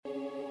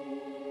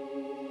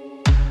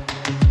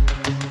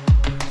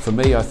for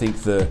me, I think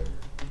the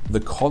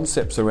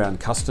concepts around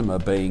customer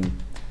being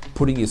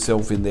putting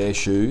yourself in their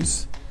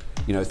shoes,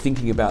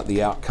 thinking about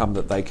the outcome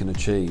that they can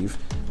achieve,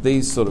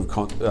 these sort of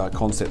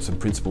concepts and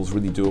principles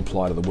really do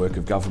apply to the work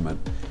of government.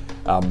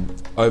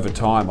 Over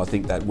time, I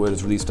think that word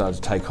has really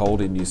started to take hold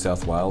in New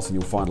South Wales, and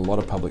you'll find a lot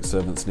of public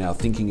servants now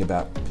thinking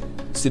about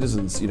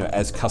citizens,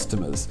 as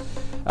customers.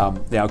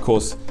 Now, of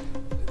course,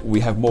 we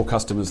have more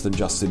customers than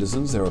just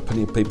citizens. There are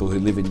plenty of people who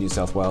live in New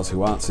South Wales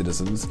who aren't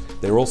citizens.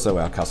 They're also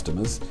our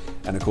customers.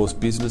 And of course,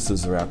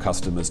 businesses are our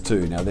customers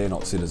too. Now, they're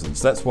not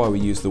citizens. That's why we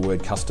use the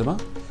word customer.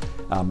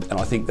 And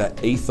I think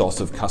that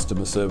ethos of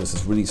customer service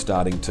is really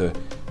starting to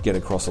get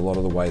across a lot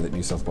of the way that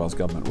New South Wales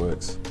government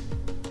works.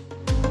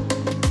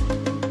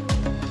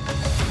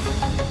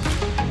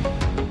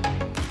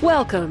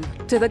 Welcome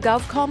to the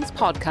GovComms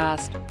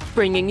podcast,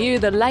 bringing you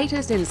the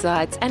latest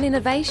insights and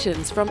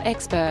innovations from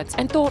experts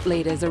and thought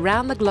leaders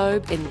around the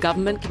globe in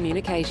government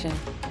communication.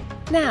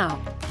 Now,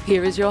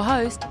 here is your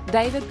host,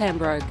 David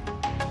Pembroke.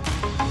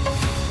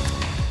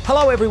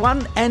 Hello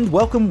everyone, and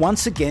welcome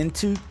once again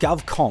to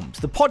GovComms,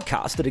 the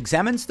podcast that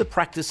examines the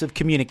practice of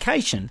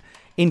communication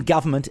in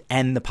government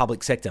and the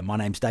public sector. My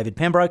name's David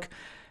Pembroke.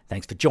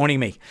 Thanks for joining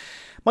me.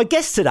 My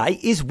guest today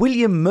is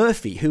William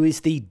Murphy, who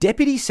is the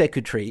Deputy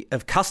Secretary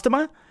of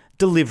Customer,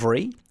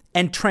 Delivery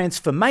and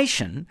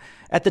Transformation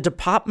at the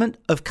Department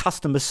of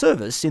Customer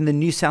Service in the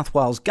New South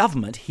Wales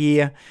Government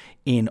here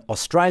in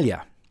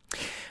Australia.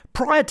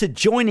 Prior to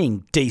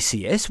joining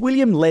DCS,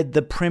 William led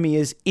the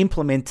Premier's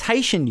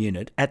implementation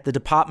unit at the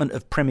Department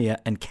of Premier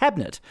and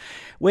Cabinet,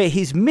 where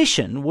his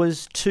mission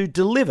was to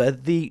deliver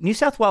the New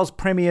South Wales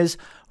Premier's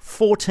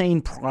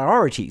 14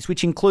 priorities,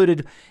 which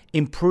included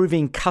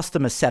improving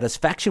customer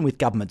satisfaction with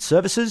government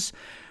services,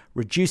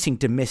 reducing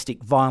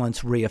domestic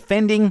violence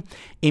reoffending,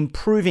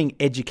 improving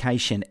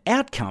education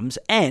outcomes,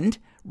 and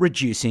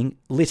reducing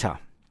litter.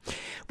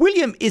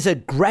 William is a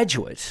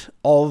graduate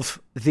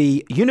of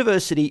the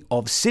University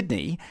of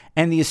Sydney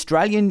and the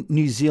Australian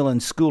New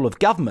Zealand School of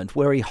Government,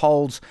 where he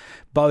holds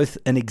both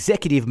an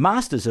Executive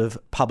Masters of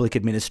Public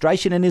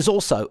Administration and is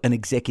also an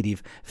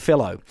Executive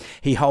Fellow.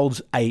 He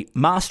holds a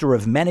Master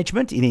of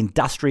Management in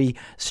Industry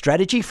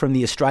Strategy from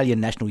the Australian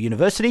National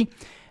University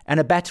and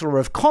a Bachelor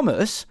of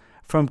Commerce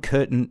from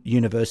Curtin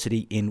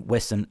University in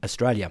Western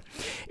Australia.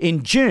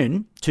 In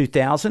June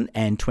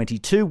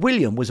 2022,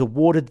 William was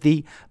awarded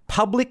the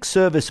Public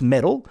Service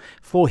Medal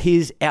for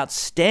his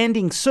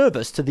outstanding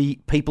service to the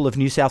people of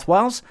New South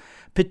Wales,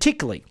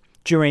 particularly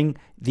during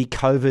the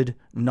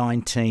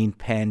COVID-19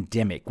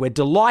 pandemic. We're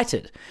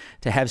delighted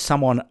to have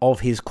someone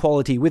of his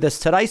quality with us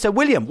today. So,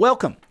 William,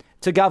 welcome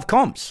to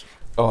GovComms.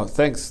 Oh,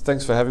 thanks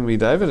for having me,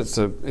 David. It's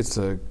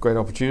a great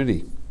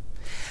opportunity.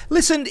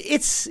 Listen,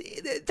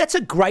 that's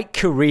a great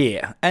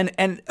career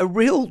and a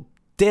real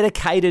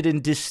dedicated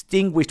and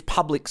distinguished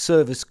public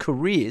service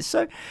career.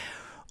 So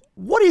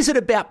what is it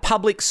about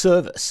public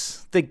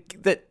service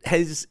that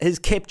has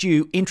kept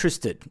you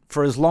interested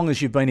for as long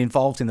as you've been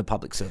involved in the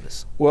public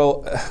service?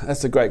 Well,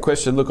 that's a great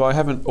question. Look, I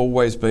haven't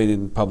always been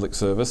in public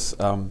service.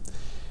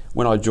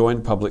 When I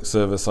joined public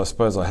service, I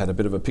suppose I had a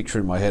bit of a picture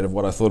in my head of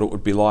what I thought it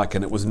would be like,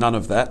 and it was none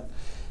of that.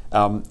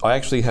 I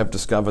actually have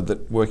discovered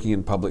that working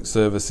in public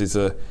service is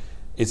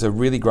a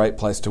really great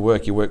place to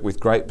work. You work with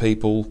great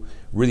people,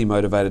 really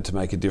motivated to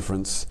make a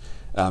difference.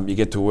 You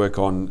get to work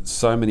on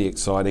so many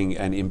exciting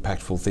and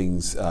impactful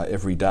things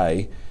every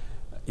day.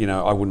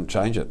 I wouldn't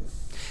change it.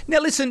 Now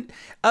listen,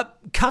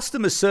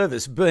 customer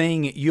service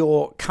being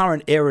your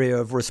current area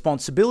of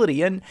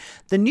responsibility, and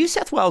the New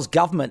South Wales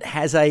Government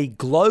has a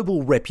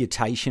global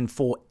reputation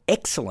for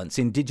excellence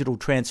in digital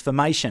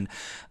transformation.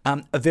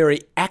 A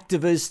very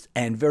activist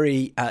and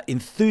very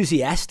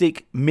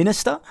enthusiastic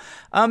minister.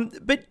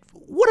 But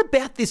what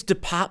about this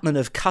Department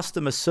of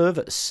Customer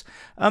Service?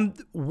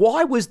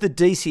 Why was the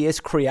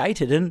DCS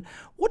created, and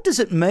what does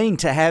it mean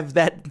to have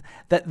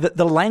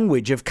the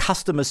language of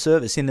customer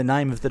service in the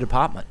name of the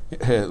department?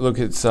 Yeah, look,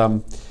 it's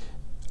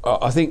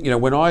I think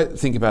when I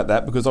think about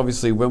that, because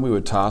obviously when we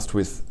were tasked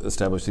with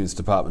establishing this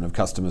Department of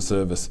Customer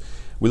Service,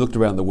 we looked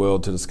around the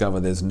world to discover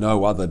there's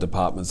no other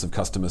departments of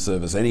customer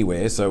service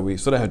anywhere. So we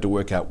sort of had to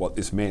work out what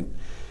this meant.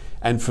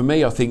 And for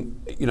me, I think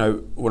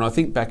when I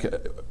think back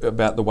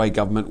about the way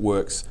government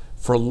works,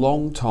 for a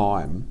long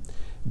time,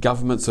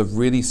 governments have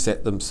really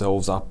set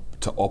themselves up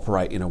to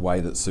operate in a way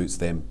that suits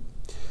them.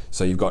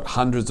 So you've got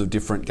hundreds of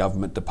different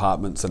government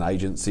departments and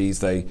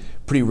agencies. They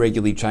pretty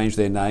regularly change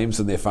their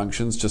names and their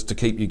functions just to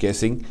keep you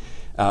guessing.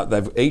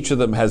 Each of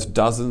them has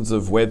dozens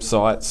of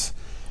websites.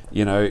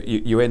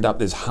 You end up,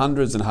 there's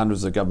hundreds and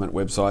hundreds of government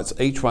websites.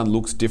 Each one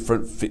looks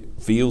different,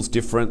 feels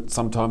different.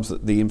 Sometimes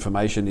the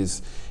information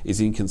is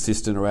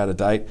inconsistent or out of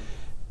date.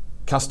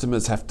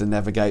 Customers have to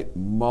navigate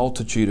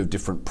multitude of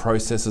different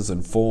processes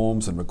and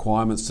forms and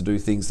requirements to do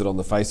things that on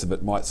the face of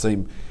it might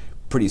seem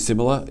pretty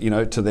similar,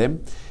 to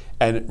them.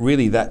 And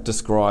really that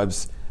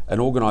describes an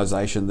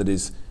organisation that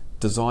is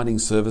designing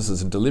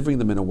services and delivering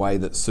them in a way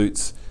that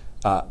suits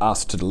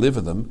us to deliver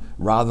them,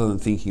 rather than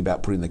thinking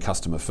about putting the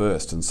customer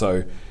first. And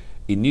so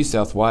in New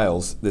South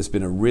Wales, there's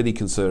been a really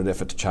concerted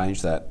effort to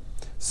change that.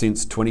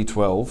 Since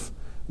 2012,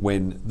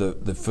 when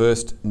the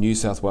first New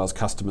South Wales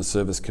Customer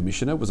Service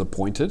Commissioner was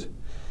appointed.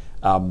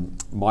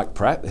 Mike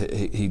Pratt,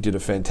 he did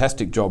a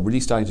fantastic job really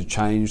starting to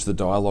change the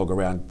dialogue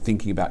around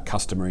thinking about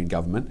customer in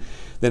government.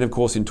 Then, of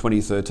course, in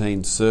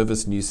 2013,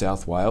 Service New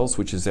South Wales,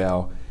 which is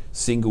our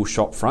single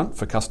shop front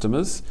for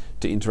customers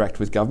to interact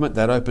with government,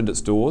 that opened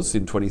its doors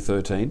in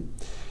 2013.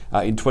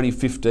 In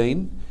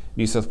 2015,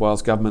 New South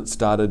Wales government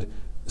started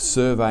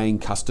surveying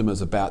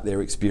customers about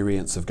their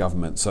experience of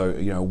government. So,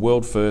 a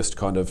world first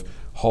kind of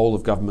whole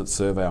of government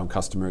survey on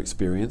customer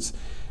experience.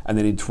 And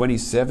then in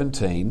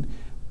 2017,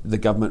 the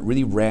government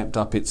really ramped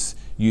up its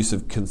use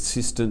of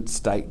consistent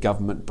state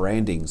government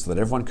branding so that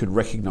everyone could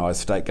recognise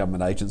state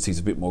government agencies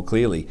a bit more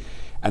clearly.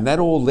 And that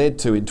all led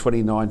to, in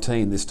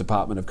 2019, this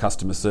Department of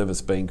Customer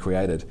Service being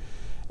created.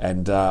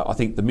 And I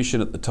think the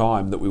mission at the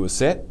time that we were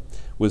set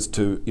was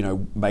to,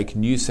 make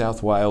New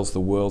South Wales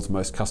the world's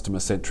most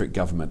customer-centric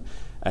government.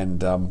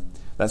 And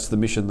that's the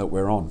mission that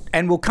we're on.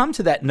 And we'll come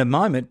to that in a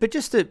moment, but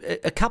just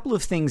a couple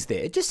of things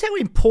there. Just how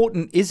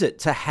important is it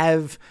to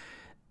have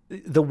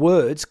the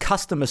words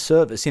customer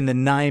service in the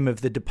name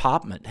of the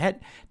department?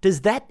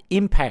 Does that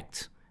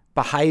impact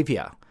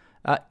behaviour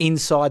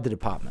inside the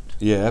department?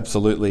 Yeah,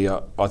 absolutely.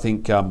 I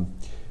think,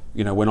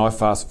 when I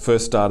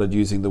first started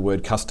using the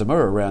word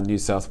customer around New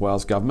South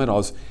Wales government, I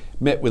was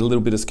met with a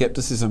little bit of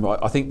scepticism.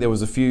 I think there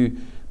was a few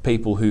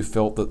people who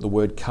felt that the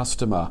word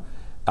customer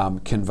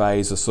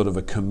conveys a sort of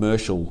a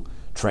commercial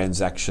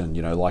transaction,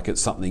 like it's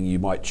something you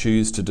might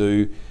choose to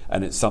do,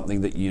 and it's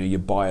something that you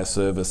buy a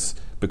service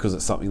because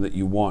it's something that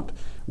you want.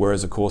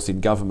 Whereas, of course,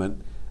 in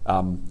government,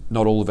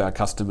 not all of our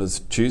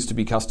customers choose to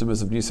be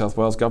customers of New South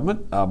Wales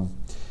government,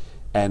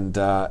 and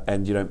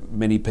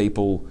many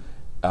people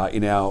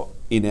in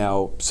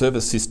our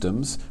service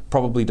systems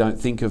probably don't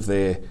think of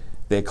their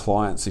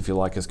clients, if you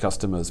like, as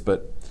customers.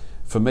 But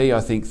for me, I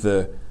think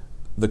the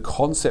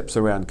concepts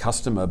around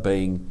customer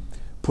being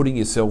putting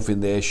yourself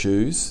in their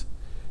shoes,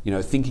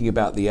 thinking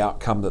about the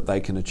outcome that they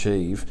can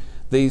achieve,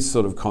 these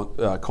sort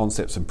of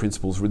concepts and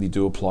principles really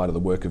do apply to the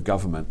work of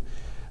government.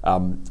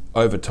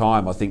 Over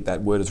time, I think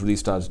that word has really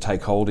started to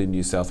take hold in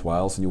New South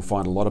Wales, and you'll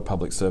find a lot of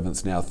public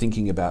servants now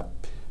thinking about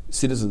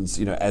citizens,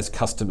 as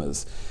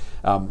customers.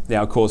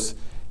 Now, of course,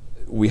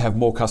 we have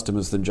more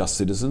customers than just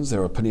citizens.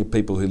 There are plenty of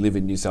people who live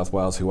in New South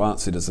Wales who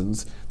aren't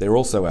citizens. They're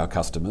also our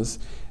customers.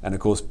 And of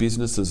course,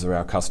 businesses are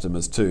our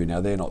customers too.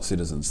 Now, they're not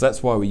citizens.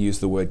 That's why we use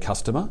the word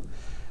customer.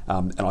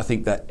 And I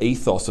think that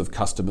ethos of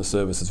customer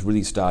service is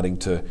really starting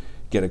to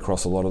get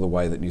across a lot of the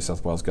way that New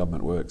South Wales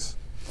government works.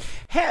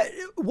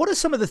 What are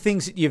some of the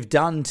things that you've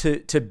done to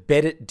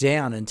bed it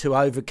down and to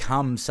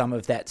overcome some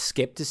of that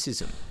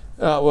scepticism?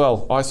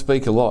 Well, I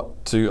speak a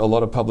lot to a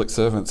lot of public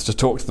servants to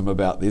talk to them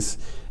about this.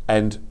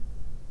 And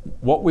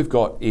what we've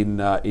got in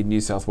New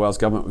South Wales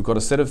government, we've got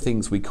a set of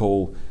things we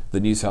call the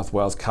New South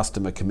Wales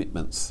customer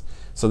commitments.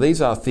 So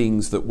these are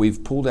things that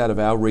we've pulled out of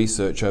our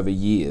research over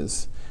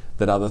years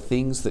that are the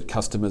things that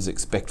customers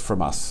expect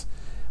from us.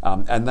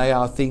 And they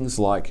are things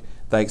like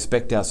they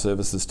expect our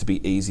services to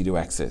be easy to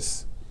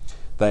access.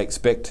 They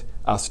expect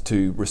us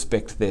to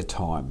respect their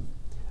time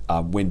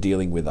when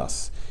dealing with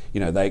us.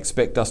 They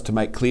expect us to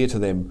make clear to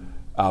them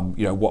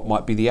what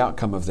might be the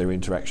outcome of their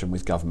interaction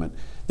with government.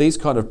 These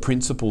kind of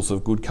principles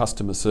of good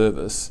customer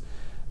service,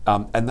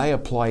 and they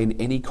apply in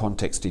any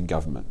context in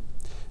government.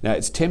 Now,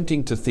 it's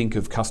tempting to think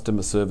of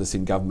customer service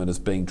in government as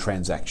being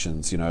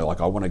transactions,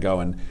 like I want to go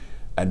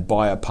and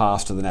buy a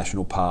pass to the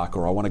national park,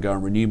 or I want to go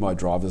and renew my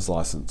driver's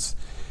licence.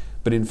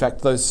 But in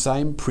fact, those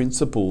same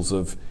principles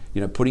of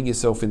putting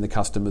yourself in the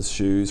customer's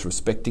shoes,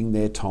 respecting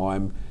their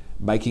time,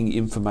 making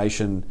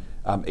information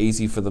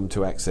easy for them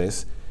to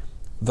access,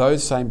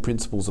 those same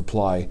principles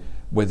apply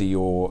whether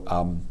you're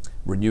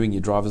renewing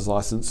your driver's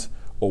licence,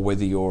 or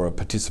whether you're a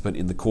participant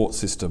in the court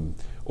system,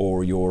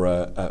 or you're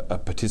a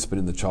participant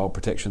in the child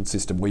protection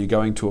system, where you're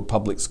going to a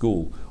public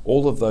school.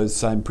 All of those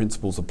same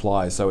principles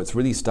apply. So it's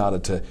really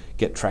started to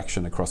get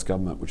traction across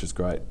government, which is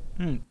great.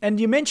 And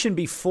you mentioned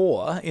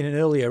before in an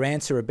earlier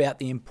answer about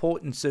the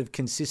importance of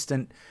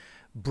consistent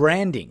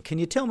branding. Can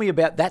you tell me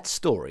about that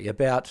story,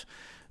 about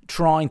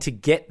trying to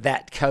get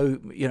that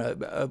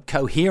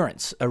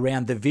coherence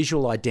around the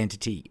visual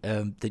identity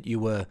that you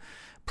were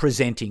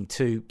presenting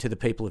to the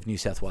people of New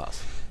South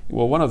Wales?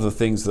 Well, one of the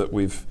things that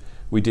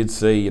we did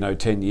see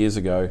 10 years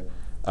ago,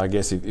 I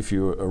guess if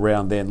you were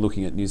around then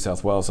looking at New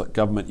South Wales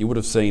government, you would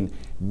have seen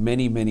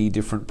many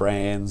different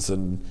brands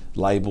and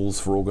labels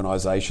for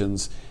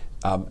organisations,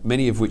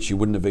 many of which you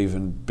wouldn't have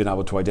even been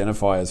able to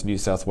identify as New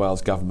South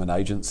Wales government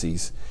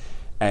agencies.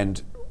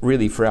 And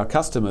really, for our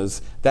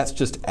customers, that's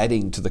just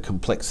adding to the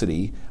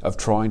complexity of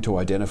trying to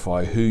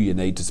identify who you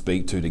need to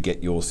speak to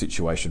get your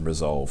situation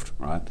resolved,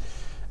 right?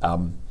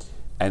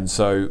 And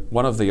so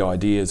one of the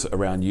ideas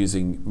around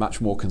using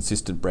much more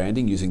consistent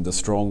branding, using the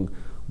strong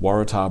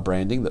Waratah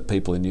branding that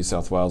people in New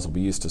South Wales will be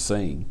used to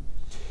seeing,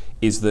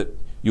 is that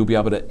you'll be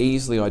able to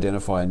easily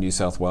identify a New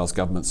South Wales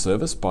government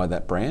service by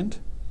that brand.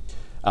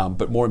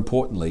 But more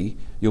importantly,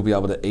 you'll be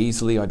able to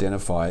easily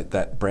identify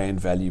that brand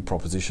value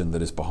proposition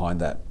that is behind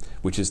that,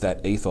 which is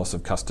that ethos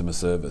of customer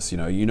service.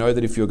 You know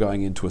that if you're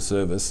going into a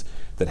service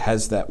that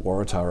has that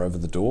Waratah over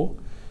the door,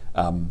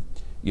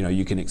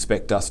 you can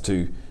expect us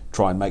to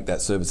try and make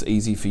that service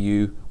easy for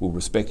you. We'll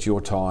respect your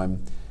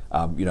time.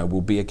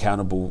 We'll be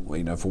accountable,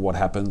 for what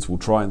happens. We'll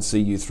try and see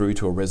you through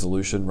to a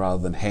resolution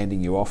rather than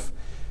handing you off,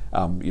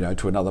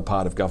 to another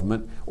part of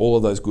government. All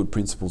of those good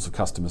principles of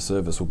customer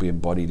service will be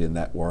embodied in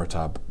that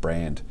Waratah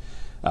brand.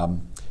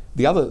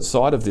 The other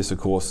side of this, of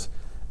course,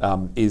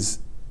 is,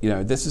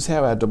 this is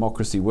how our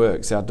democracy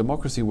works. Our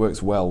democracy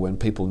works well when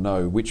people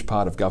know which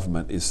part of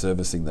government is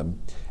servicing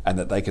them and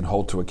that they can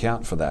hold to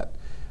account for that.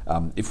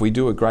 If we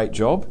do a great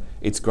job,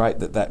 it's great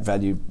that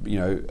value,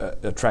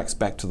 attracts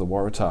back to the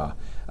Waratah.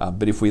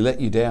 But if we let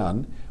you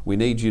down, we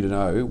need you to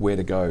know where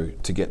to go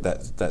to get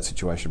that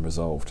situation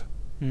resolved.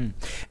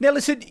 Now,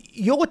 listen,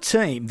 your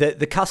team,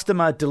 the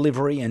customer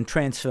delivery and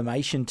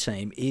transformation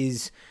team,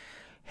 is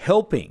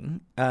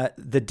helping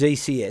the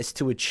DCS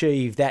to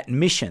achieve that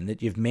mission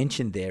that you've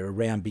mentioned there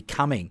around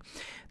becoming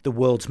the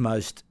world's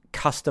most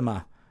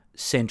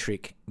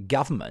customer-centric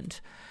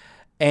government.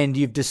 And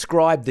you've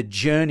described the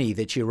journey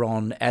that you're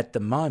on at the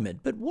moment.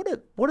 But what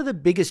are the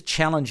biggest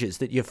challenges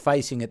that you're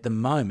facing at the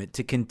moment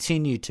to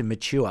continue to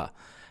mature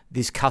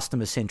this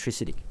customer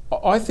centricity?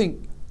 I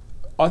think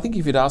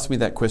if you'd asked me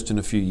that question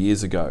a few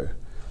years ago,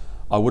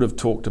 I would have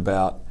talked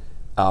about,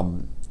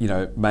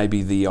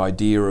 maybe the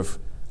idea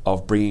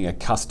of bringing a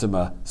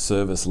customer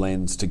service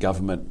lens to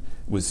government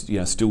was,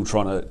 still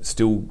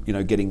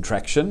getting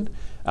traction.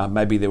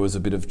 Maybe there was a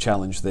bit of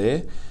challenge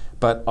there.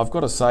 But I've got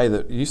to say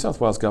that New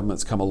South Wales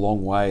government's come a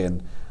long way,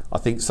 and I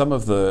think some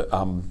of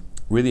the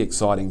really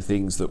exciting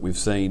things that we've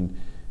seen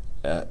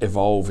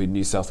evolve in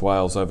New South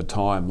Wales over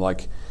time,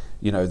 like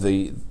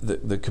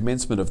the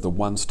commencement of the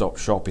one-stop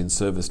shop in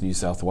Service New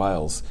South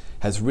Wales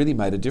has really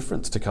made a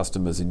difference to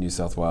customers in New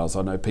South Wales.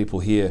 I know people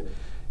here,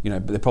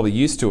 they're probably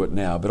used to it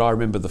now, but I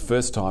remember the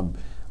first time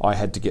I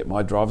had to get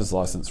my driver's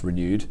licence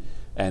renewed,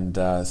 and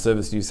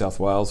Service New South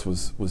Wales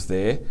was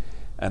there.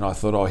 And I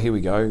thought, here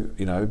we go,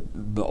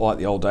 like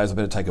the old days, I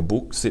better take a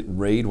book, sit and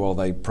read while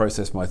they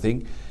process my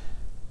thing.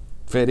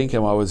 Fair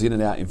income, I was in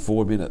and out in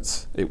 4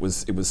 minutes. It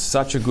was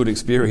such a good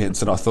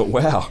experience, and I thought,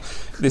 wow,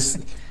 this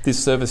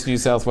Service New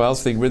South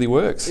Wales thing really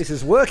works. This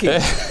is working.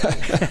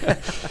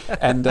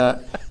 and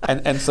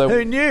so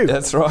who knew?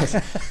 That's right.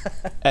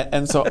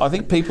 and so I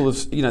think people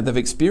have, they've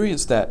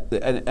experienced that,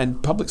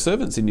 and public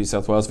servants in New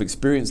South Wales have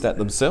experienced that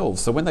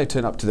themselves. So when they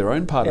turn up to their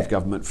own part of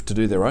government to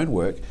do their own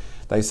work,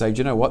 they say, do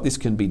you know what, this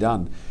can be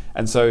done.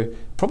 And so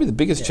probably the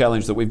biggest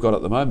challenge that we've got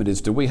at the moment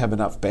is, do we have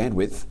enough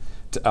bandwidth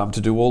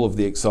to do all of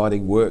the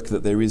exciting work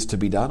that there is to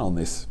be done on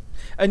this?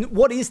 And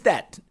what is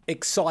that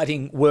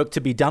exciting work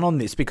to be done on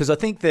this? Because I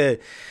think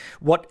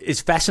what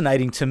is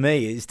fascinating to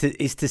me is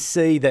to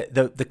see that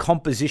the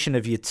composition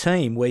of your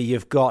team, where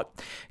you've got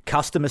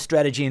customer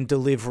strategy and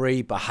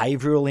delivery,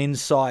 behavioural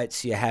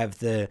insights, you have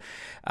the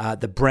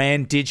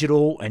brand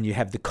digital, and you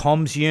have the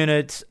comms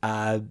unit,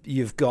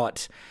 you've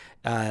got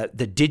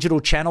the digital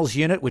channels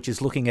unit, which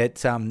is looking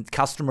at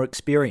customer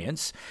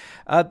experience.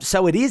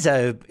 So it is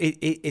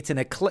it's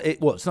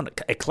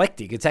not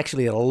eclectic. It's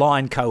actually an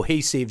aligned,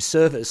 cohesive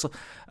service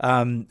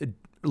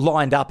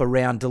lined up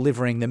around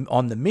delivering them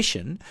on the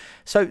mission.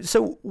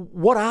 So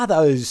what are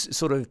those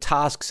sort of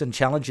tasks and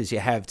challenges you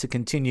have to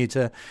continue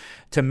to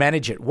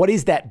manage it? What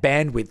is that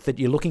bandwidth that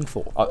you're looking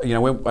for?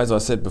 As I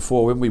said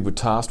before, when we were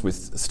tasked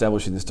with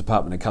establishing this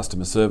Department of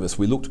Customer Service,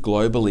 we looked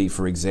globally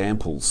for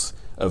examples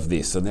of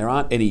this, and there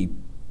aren't any,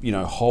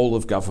 whole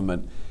of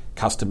government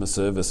customer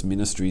service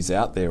ministries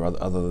out there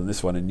other than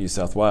this one in New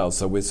South Wales.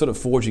 So we're sort of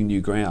forging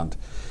new ground.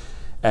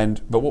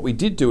 But what we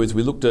did do is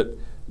we looked at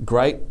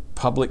great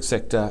public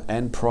sector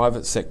and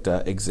private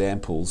sector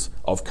examples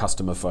of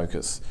customer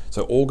focus.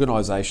 So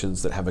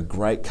organisations that have a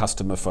great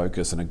customer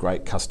focus and a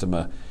great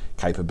customer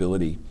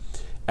capability.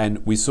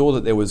 And we saw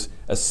that there was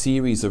a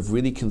series of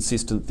really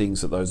consistent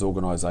things that those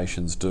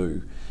organisations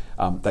do.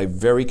 They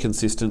very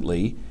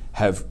consistently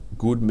have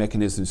good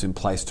mechanisms in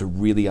place to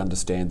really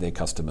understand their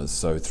customers.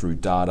 So through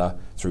data,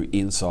 through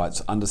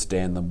insights,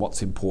 understand them,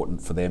 what's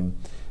important for them,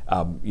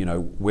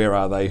 where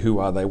are they, who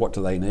are they, what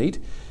do they need.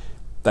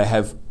 They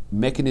have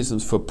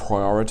mechanisms for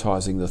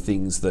prioritising the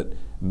things that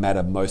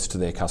matter most to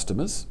their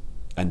customers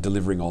and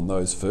delivering on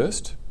those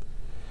first.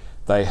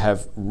 They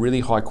have really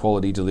high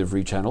quality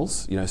delivery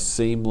channels,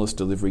 seamless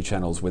delivery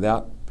channels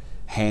without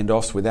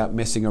handoffs, without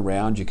messing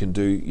around. You can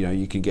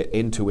get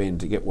end to end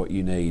to get what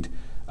you need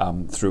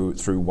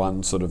through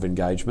one sort of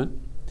engagement.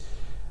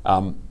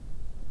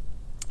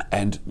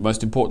 And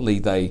most importantly,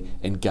 they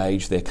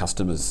engage their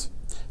customers.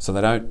 So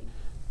they don't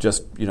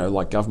just,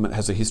 like government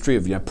has a history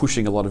of,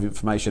 pushing a lot of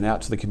information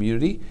out to the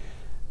community.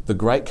 The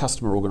great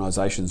customer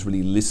organisations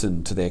really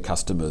listen to their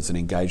customers and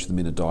engage them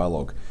in a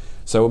dialogue.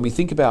 So when we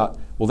think about,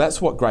 well,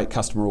 that's what great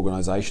customer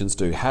organisations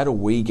do, how do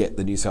we get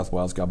the New South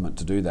Wales government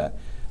to do that?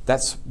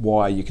 That's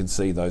why you can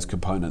see those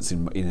components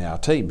in our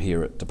team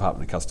here at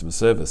Department of Customer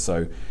Service.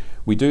 So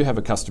we do have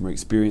a customer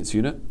experience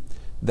unit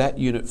that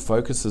unit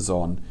focuses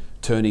on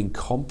turning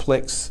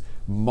complex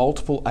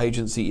multiple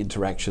agency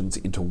interactions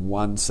into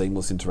one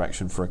seamless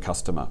interaction for a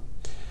customer.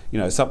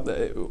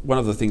 One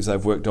of the things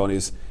they've worked on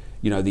is,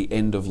 the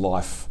end of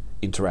life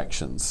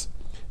interactions.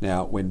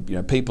 Now, when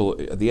people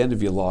at the end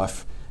of your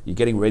life, you're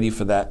getting ready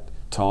for that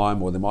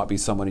time, or there might be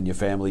someone in your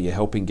family you're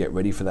helping get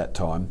ready for that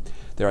time.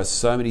 There are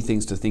so many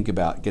things to think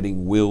about: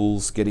 getting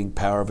wills, getting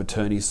power of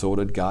attorney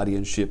sorted,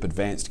 guardianship,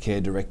 advanced care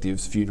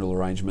directives, funeral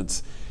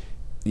arrangements,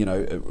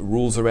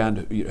 rules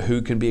around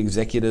who can be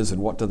executors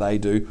and what do they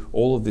do,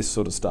 all of this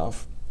sort of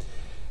stuff.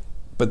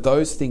 But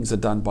those things are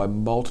done by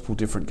multiple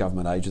different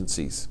government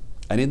agencies.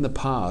 And in the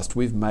past,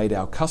 we've made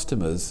our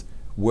customers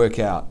work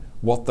out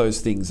what those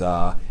things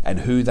are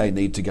and who they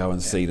need to go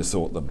and see to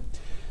sort them.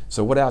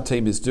 So what our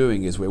team is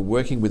doing is we're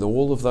working with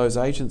all of those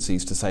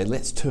agencies to say,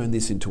 let's turn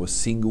this into a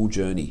single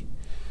journey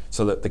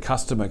so that the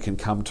customer can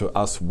come to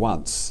us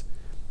once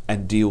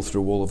and deal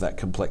through all of that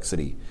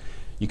complexity.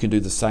 You can do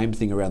the same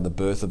thing around the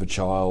birth of a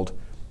child,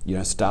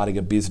 starting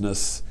a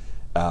business,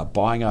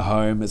 buying a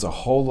home. There's a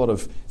whole lot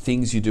of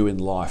things you do in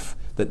life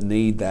that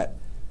need that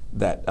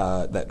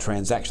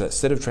transaction, that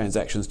set of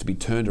transactions to be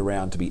turned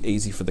around to be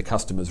easy for the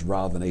customers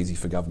rather than easy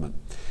for government.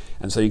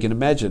 And so you can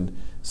imagine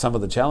some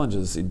of the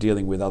challenges in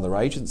dealing with other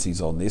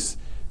agencies on this.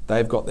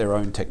 They've got their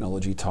own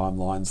technology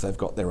timelines, they've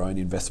got their own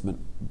investment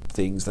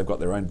things, they've got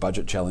their own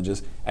budget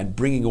challenges, and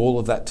bringing all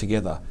of that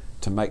together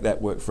to make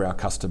that work for our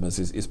customers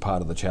is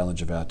part of the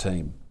challenge of our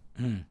team.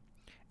 Mm.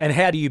 And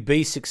how do you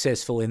be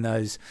successful in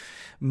those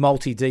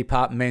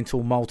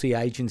multi-departmental,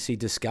 multi-agency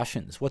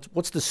discussions?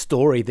 What's the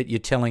story that you're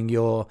telling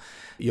your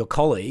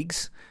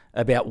colleagues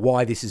about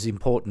why this is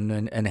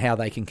important and how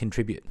they can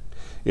contribute?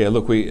 Yeah,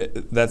 look,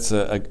 that's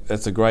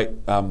a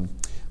great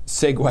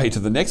segue to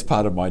the next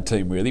part of my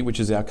team, really, which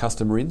is our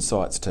customer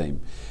insights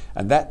team.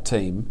 And that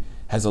team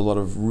has a lot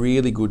of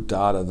really good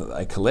data that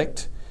they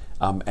collect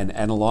and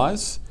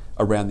analyse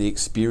around the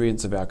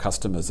experience of our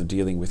customers of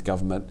dealing with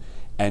government,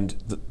 and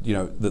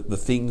the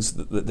things,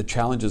 the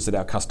challenges that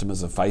our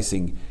customers are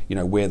facing,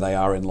 where they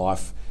are in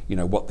life,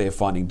 what they're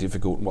finding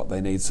difficult and what they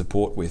need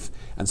support with.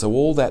 And so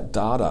all that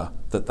data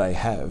that they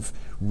have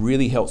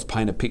really helps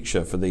paint a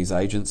picture for these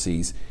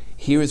agencies.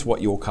 Here is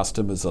what your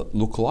customers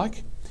look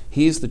like,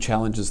 here's the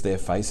challenges they're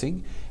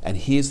facing, and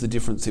here's the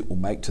difference it will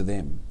make to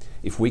them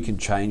if we can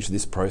change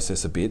this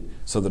process a bit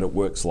so that it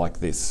works like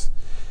this.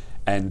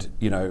 And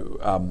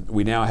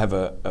we now have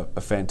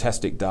a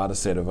fantastic data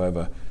set of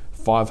over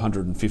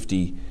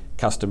 550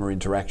 customer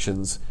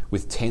interactions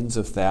with tens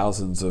of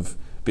thousands of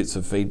bits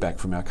of feedback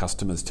from our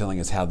customers telling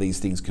us how these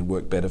things can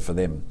work better for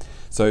them.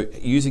 So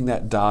using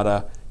that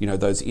data,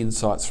 those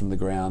insights from the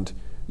ground,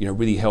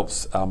 really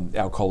helps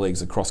our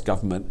colleagues across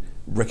government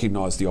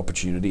recognise the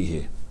opportunity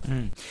here.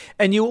 Mm.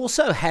 And you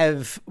also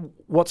have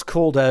what's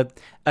called a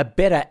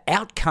better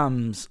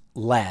outcomes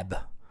lab.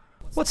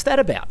 What's that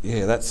about?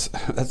 Yeah,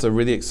 that's a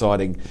really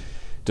exciting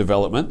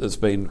development that's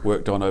been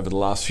worked on over the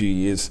last few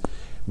years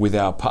with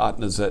our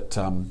partners at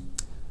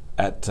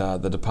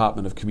the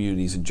Department of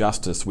Communities and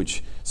Justice,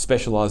 which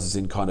specialises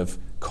in kind of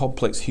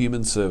complex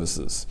human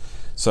services.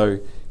 So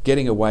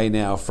getting away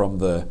now from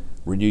the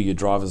renew your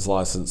driver's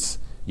licence,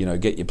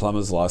 get your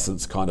plumber's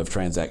licence kind of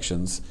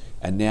transactions,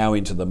 and now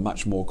into the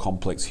much more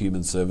complex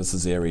human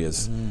services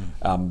areas.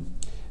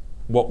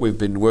 What we've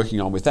been working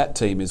on with that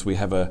team is we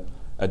have a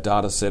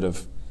data set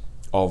of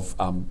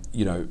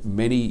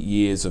many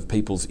years of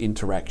people's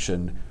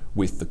interaction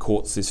with the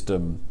court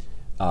system,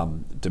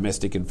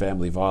 domestic and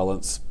family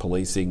violence,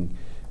 policing,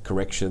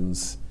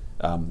 corrections,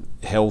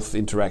 health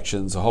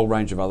interactions, a whole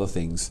range of other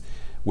things,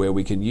 where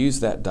we can use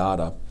that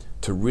data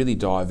to really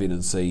dive in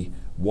and see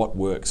what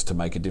works to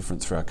make a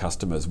difference for our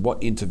customers,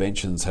 what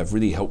interventions have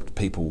really helped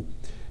people,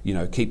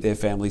 keep their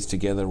families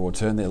together or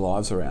turn their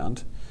lives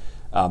around.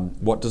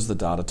 What does the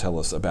data tell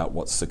us about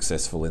what's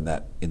successful in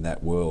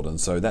that world?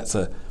 And so that's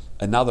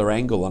another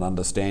angle on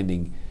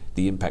understanding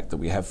the impact that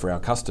we have for our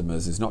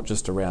customers is not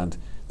just around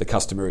the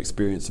customer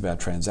experience of our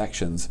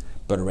transactions,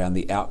 but around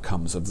the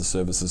outcomes of the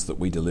services that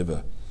we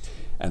deliver.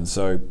 And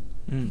so,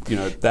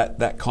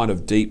 that kind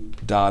of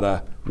deep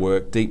data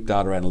work, deep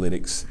data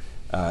analytics,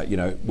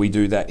 we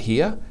do that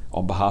here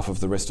on behalf of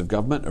the rest of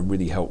government and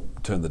really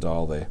help turn the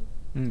dial there.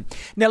 Mm.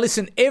 Now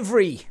listen,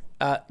 every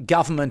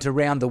government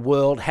around the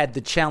world had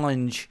the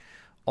challenge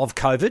of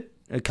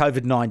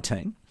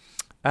COVID-19.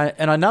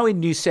 And I know in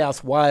New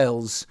South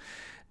Wales,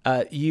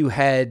 you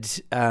had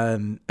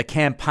a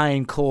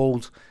campaign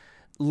called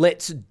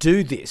Let's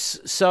Do This.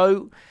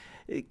 So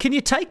can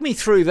you take me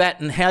through that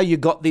and how you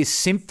got this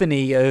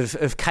symphony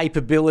of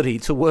capability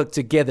to work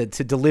together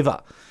to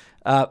deliver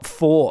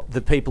for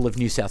the people of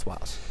New South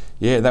Wales?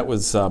 Yeah, that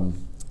was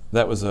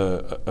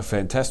a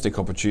fantastic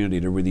opportunity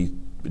to really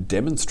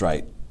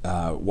demonstrate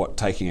what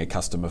taking a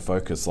customer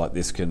focus like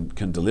this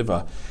can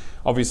deliver.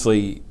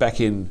 Obviously, back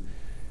in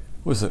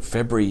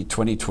February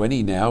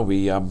 2020 now,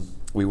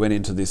 we went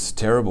into this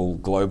terrible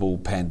global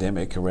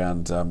pandemic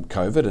around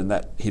COVID, and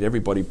that hit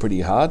everybody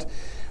pretty hard.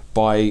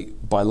 By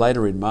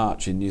later in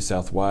March in New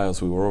South Wales,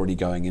 we were already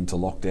going into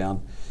lockdown,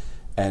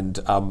 and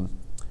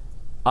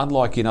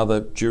unlike in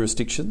other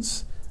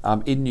jurisdictions,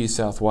 in New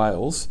South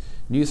Wales,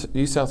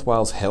 New South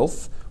Wales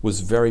Health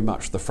was very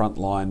much the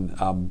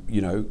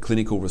frontline,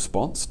 clinical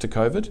response to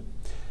COVID.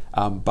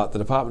 But the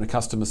Department of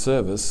Customer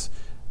Service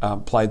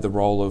played the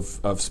role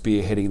of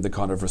spearheading the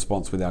kind of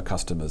response with our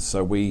customers.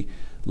 So we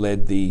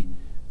led the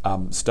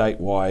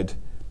statewide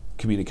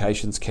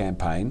communications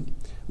campaign,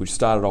 which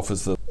started off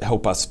as the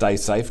Help Us Stay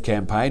Safe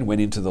campaign,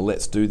 went into the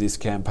Let's Do This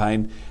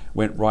campaign,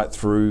 went right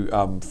through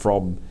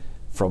from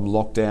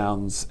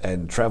lockdowns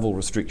and travel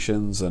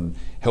restrictions and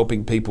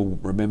helping people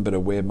remember to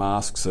wear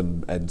masks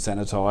and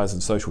sanitise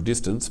and social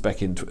distance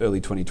back in early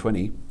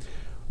 2020,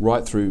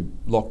 right through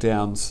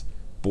lockdowns,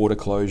 border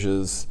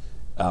closures,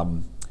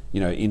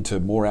 into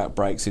more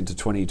outbreaks into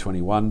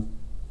 2021,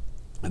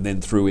 and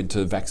then through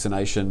into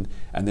vaccination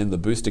and then the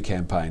booster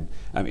campaign.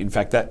 In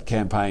fact, that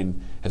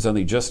campaign has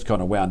only just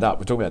kind of wound up.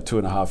 We're talking about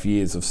 2.5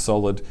 years of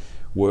solid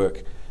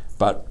work.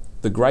 But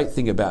the great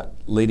thing about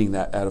leading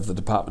that out of the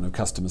Department of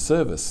Customer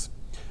Service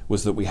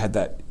was that we had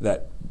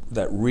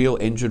that real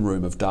engine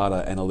room of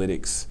data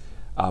analytics,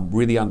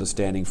 really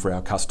understanding for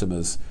our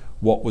customers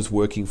what was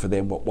working for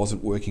them, what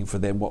wasn't working for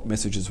them, what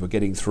messages were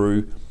getting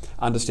through,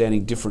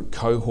 understanding different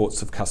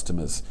cohorts of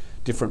customers,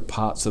 different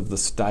parts of the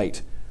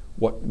state,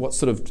 what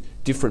sort of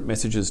different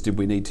messages did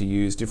we need to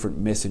use, different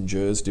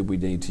messengers did we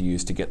need to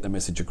use to get the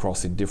message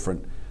across in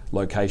different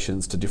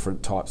locations to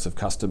different types of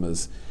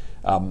customers,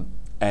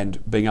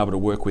 and being able to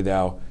work with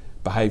our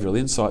Behavioural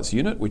Insights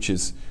unit, which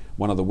is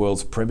one of the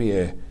world's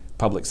premier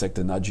public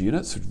sector nudge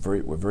units,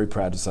 we're very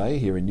proud to say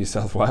here in New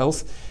South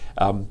Wales.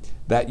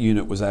 That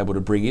unit was able to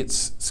bring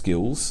its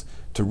skills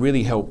to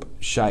really help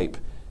shape,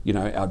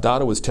 our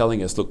data was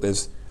telling us, look,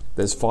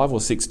 there's 5 or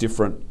 6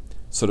 different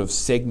sort of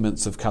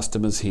segments of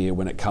customers here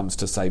when it comes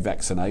to, say,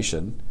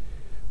 vaccination.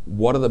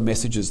 What are the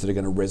messages that are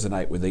going to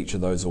resonate with each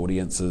of those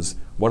audiences?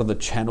 What are the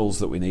channels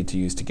that we need to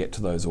use to get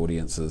to those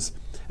audiences?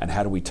 And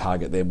how do we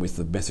target them with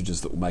the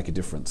messages that will make a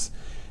difference?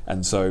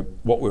 And so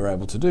what we were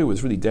able to do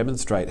was really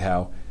demonstrate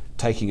how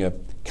taking a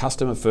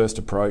customer-first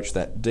approach,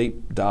 that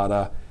deep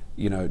data,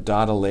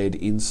 data-led,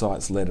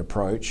 insights-led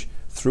approach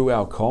through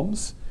our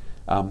comms,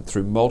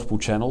 through multiple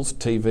channels,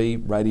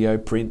 TV, radio,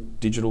 print,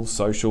 digital,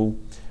 social,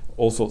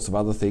 all sorts of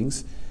other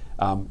things,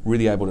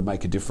 really able to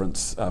make a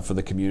difference for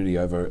the community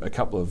over a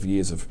couple of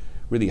years of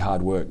really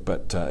hard work,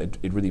 but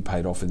it really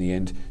paid off in the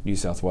end. New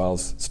South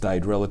Wales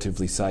stayed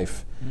relatively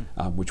safe,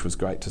 which was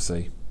great to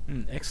see.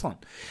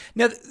 Excellent.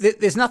 Now,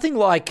 there's nothing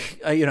like,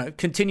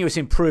 continuous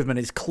improvement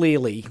is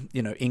clearly,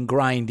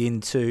 ingrained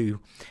into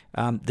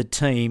the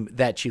team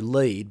that you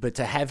lead, but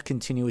to have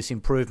continuous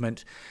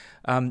improvement,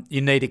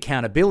 you need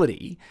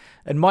accountability.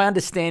 And my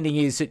understanding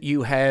is that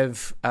you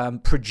have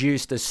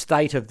produced a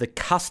State of the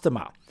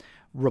Customer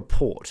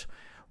report.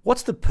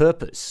 What's the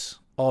purpose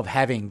of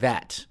having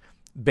that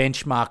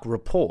benchmark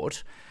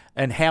report,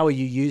 and how are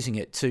you using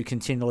it to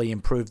continually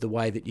improve the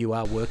way that you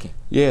are working?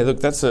 Yeah, look,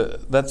 that's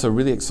a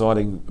really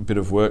exciting bit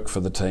of work for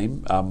the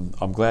team.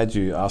 I'm glad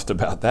you asked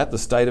about that. The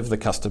State of the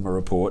Customer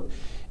report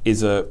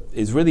is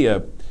really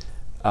a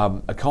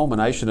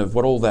culmination of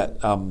what all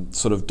that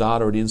sort of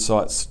data and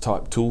insights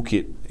type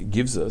toolkit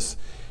gives us,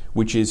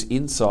 which is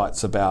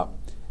insights about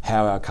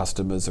how our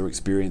customers are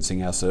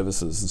experiencing our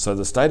services. And so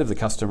the State of the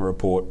Customer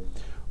report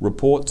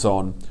reports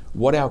on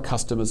what our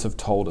customers have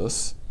told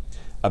us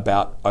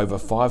about over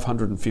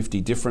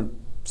 550 different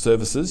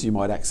services you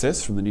might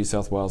access from the New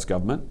South Wales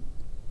government.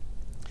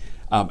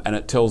 And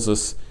it tells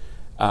us,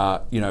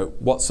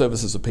 what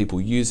services are people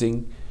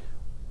using,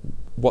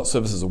 what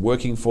services are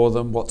working for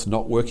them, what's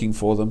not working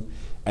for them,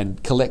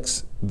 and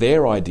collects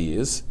their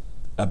ideas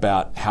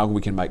about how we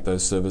can make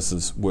those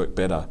services work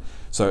better.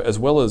 So as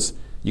well as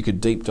you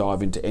could deep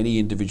dive into any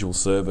individual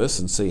service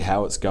and see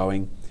how it's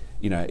going,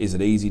 is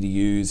it easy to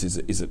use?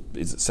 Is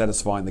it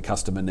satisfying the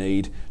customer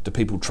need? Do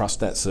people trust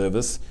that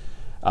service?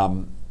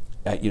 And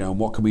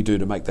what can we do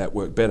to make that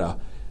work better?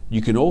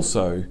 You can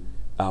also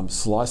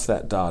slice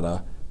that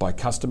data by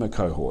customer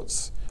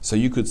cohorts. So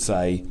you could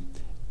say,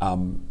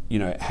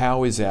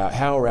 how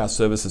are our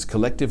services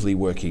collectively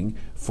working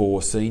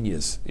for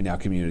seniors in our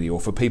community or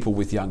for people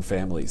with young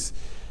families?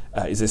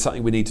 Is there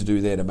something we need to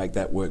do there to make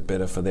that work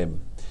better for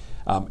them?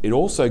 It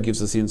also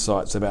gives us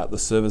insights about the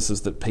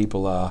services that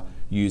people are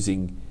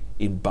using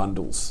in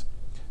bundles.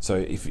 So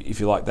if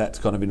you like, that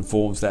kind of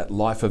informs that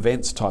life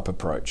events type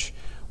approach.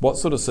 What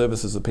sort of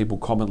services are people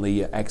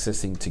commonly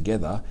accessing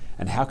together,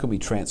 and how can we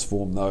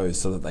transform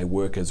those so that they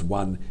work as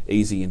one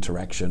easy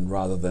interaction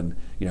rather than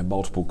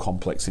multiple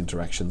complex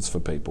interactions for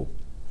people?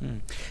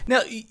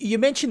 Now, you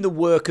mentioned the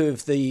work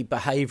of the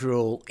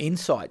Behavioural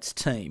Insights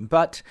team,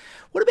 but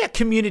what about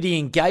community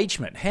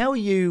engagement? How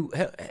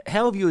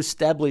have you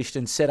established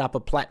and set up a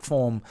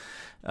platform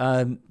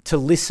to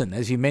listen?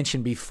 As you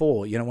mentioned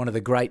before, one of the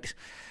great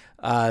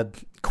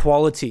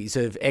qualities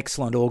of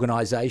excellent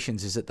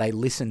organisations is that they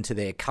listen to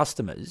their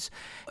customers.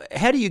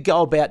 How do you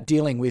go about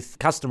dealing with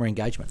customer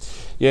engagement?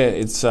 Yeah,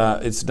 it's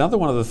another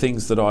one of the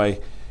things that I've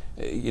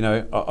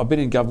been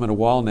in government a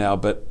while now,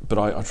 but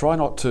I try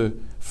not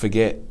to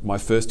forget my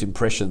first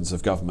impressions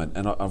of government.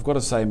 And I've got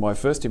to say, my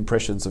first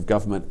impressions of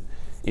government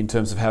in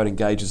terms of how it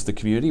engages the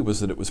community was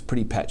that it was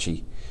pretty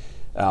patchy.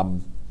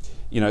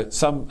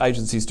 Some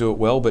agencies do it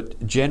well,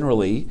 but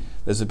generally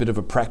there's a bit of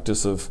a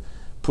practice of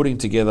putting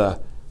together,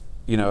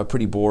 a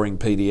pretty boring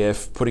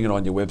PDF, putting it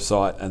on your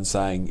website and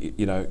saying,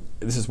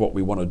 this is what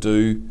we want to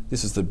do,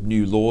 this is the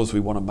new laws we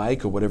want to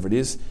make, or whatever it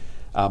is.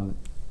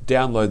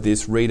 Download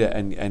this, read it,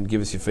 and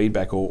give us your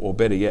feedback, or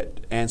better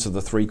yet, answer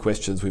the 3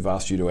 questions we've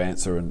asked you to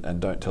answer, and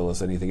don't tell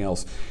us anything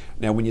else.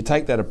 Now, when you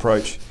take that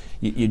approach,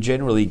 you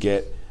generally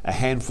get a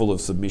handful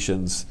of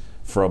submissions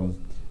from,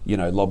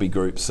 lobby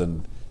groups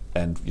and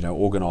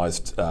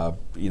organised,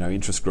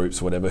 interest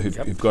groups or whatever,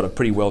 who've got a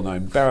pretty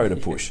well-known barrow to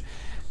push.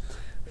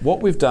 What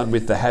we've done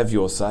with the Have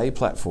Your Say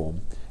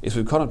platform is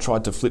we've kind of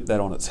tried to flip that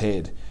on its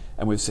head.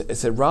 And we've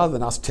said, rather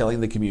than us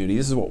telling the community,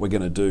 this is what we're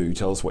going to do,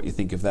 tell us what you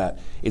think of that,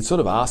 it sort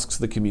of asks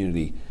the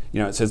community,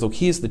 it says, look,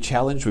 here's the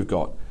challenge we've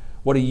got.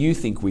 What do you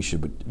think we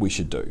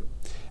should do?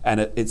 And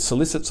it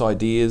solicits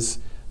ideas.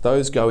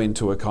 Those go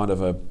into a kind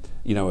of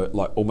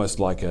almost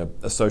like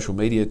a social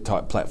media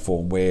type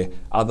platform where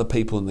other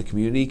people in the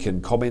community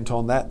can comment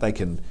on that. They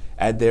can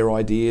add their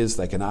ideas.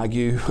 They can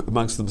argue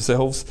amongst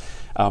themselves.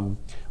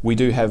 We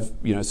do have,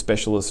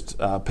 specialist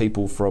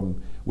people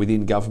from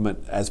within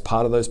government as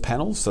part of those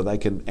panels, so they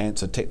can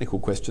answer technical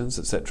questions,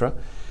 etc.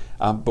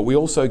 But we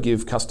also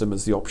give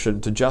customers the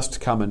option to just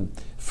come and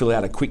fill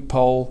out a quick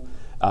poll,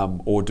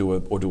 or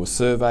do a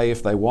survey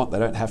if they want. They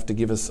don't have to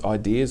give us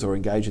ideas or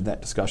engage in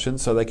that discussion,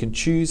 so they can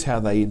choose how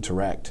they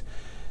interact.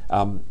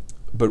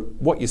 But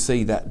what you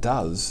see that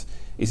does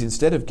is,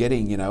 instead of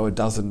getting a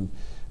dozen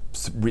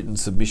written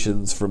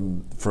submissions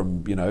from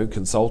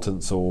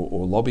consultants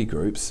or lobby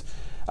groups,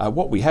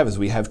 what we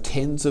have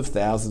tens of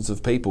thousands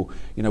of people.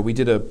 We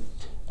did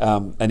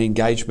an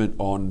engagement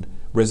on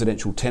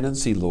residential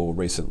tenancy law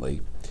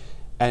recently,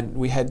 and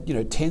we had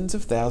tens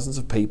of thousands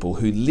of people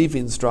who live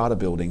in strata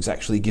buildings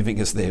actually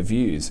giving us their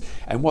views.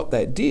 And what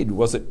that did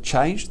was it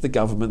changed the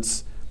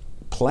government's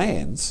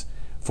plans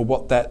for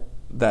what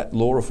that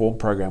law reform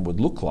program would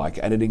look like,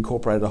 and it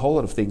incorporated a whole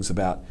lot of things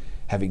about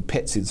having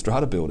pets in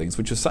strata buildings,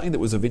 which was something that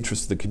was of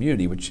interest to the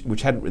community,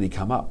 which hadn't really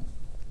come up.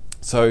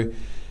 So,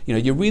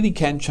 you really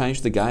can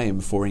change the game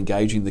for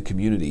engaging the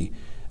community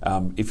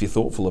if you're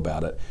thoughtful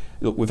about it.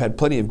 Look, we've had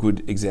plenty of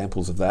good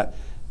examples of that.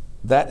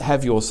 That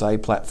Have Your Say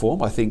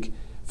platform, I think,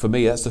 for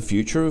me, that's the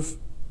future of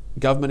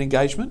government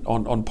engagement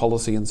on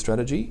policy and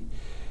strategy.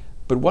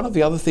 But one of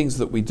the other things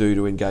that we do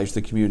to engage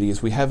the community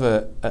is we have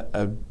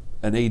an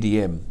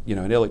EDM,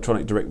 an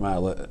electronic direct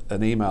mail,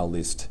 an email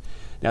list.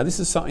 Now, this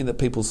is something that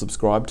people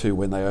subscribe to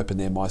when they open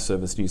their My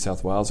Service New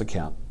South Wales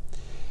account.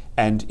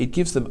 And it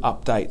gives them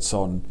updates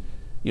on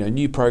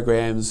new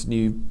programs,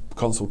 new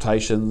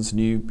consultations,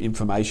 new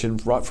information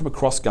right from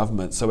across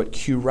government. So it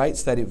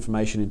curates that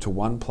information into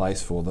one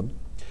place for them.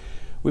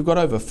 We've got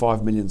over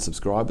 5 million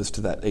subscribers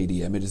to that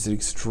EDM. It is an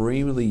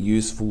extremely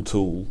useful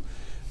tool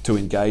to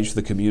engage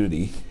the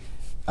community.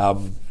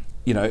 Through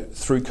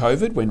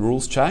COVID, when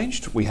rules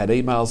changed, we had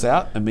emails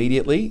out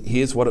immediately.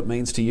 Here's what it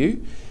means to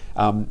you.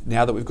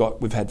 Now that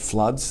we've had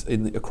floods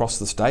across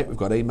the state, we've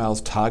got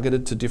emails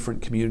targeted to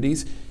different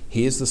communities.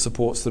 Here's the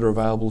supports that are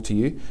available to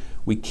you.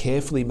 We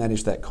carefully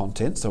manage that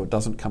content so it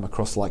doesn't come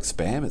across like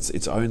spam.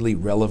 It's only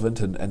relevant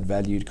and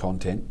valued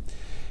content.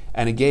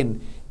 And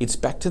again, it's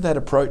back to that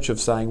approach of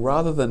saying,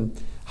 rather than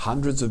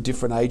hundreds of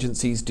different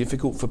agencies,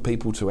 difficult for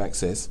people to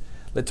access,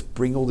 let's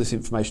bring all this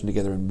information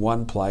together in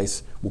one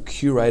place. We'll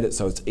curate it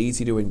so it's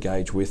easy to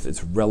engage with,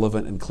 it's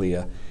relevant and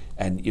clear,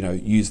 and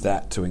use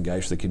that to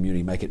engage the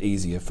community, make it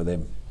easier for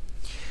them.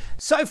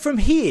 So from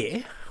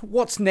here,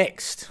 what's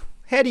next?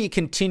 How do you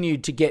continue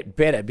to get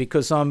better?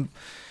 Because I'm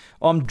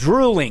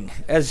drooling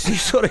as you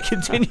sort of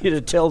continue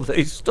to tell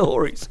these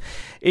stories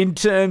in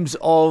terms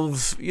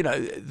of,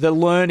 the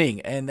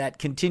learning and that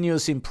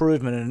continuous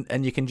improvement.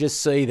 And you can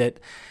just see that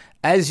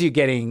as you're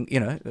getting,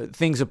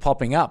 things are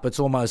popping up, it's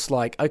almost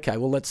like, okay,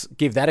 well, let's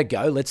give that a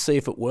go. Let's see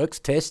if it works,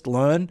 test,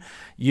 learn,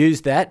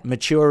 use that,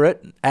 mature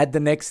it, add the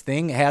next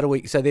thing.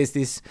 So there's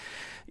this,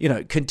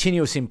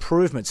 continuous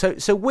improvement.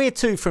 So where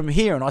to from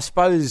here? And I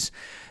suppose,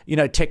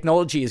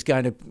 technology is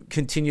going to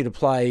continue to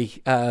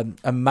play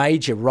a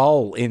major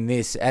role in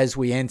this as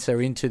we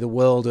enter into the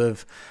world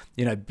of,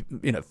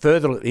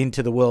 further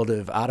into the world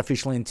of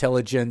artificial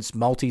intelligence,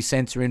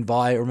 multi-sensor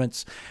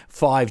environments,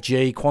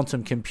 5G,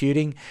 quantum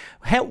computing.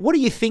 What are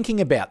you thinking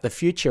about the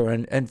future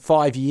and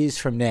 5 years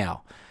from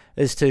now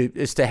as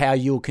to how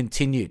you'll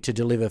continue to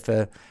deliver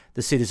for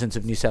the citizens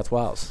of New South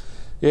Wales?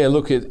 Yeah,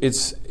 look, it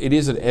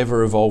is an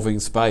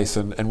ever-evolving space,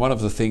 and one of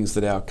the things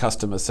that our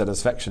customer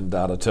satisfaction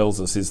data tells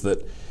us is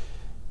that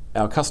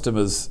our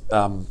customers,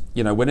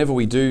 whenever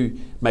we do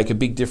make a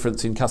big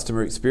difference in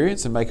customer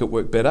experience and make it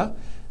work better,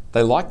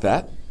 they like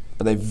that,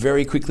 but they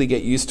very quickly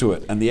get used to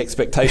it, and the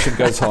expectation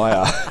goes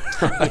higher.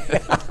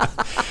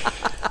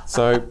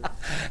 So,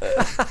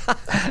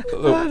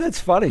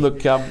 that's funny.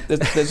 Look,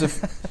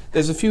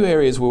 there's a few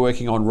areas we're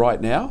working on right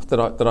now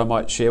that I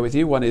might share with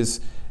you. One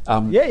is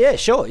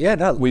sure. Yeah,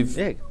 no.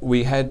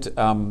 We had,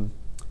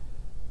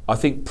 I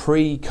think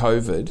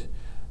pre-COVID,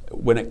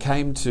 when it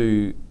came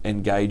to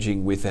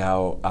engaging with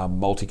our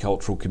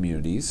multicultural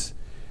communities,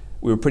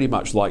 we were pretty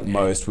much like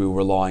most. We were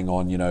relying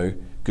on,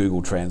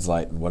 Google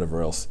Translate and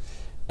whatever else.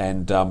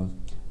 And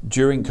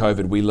during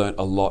COVID, we learnt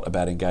a lot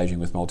about engaging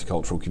with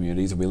multicultural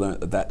communities, and we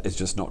learnt that is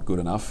just not good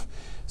enough.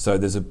 So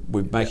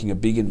we're making a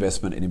big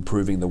investment in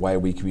improving the way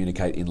we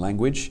communicate in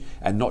language,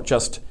 and not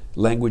just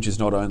language is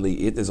not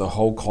only it. There's a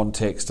whole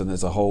context and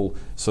there's a whole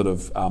sort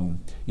of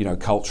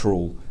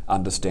cultural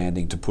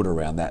understanding to put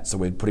around that. So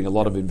we're putting a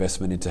lot of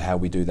investment into how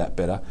we do that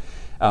better.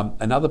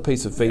 Another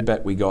piece of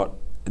feedback we got,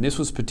 and this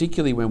was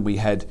particularly when we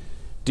had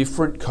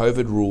different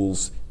COVID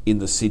rules in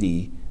the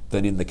city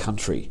than in the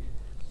country,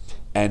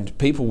 and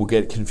people will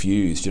get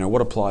confused.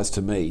 What applies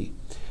to me?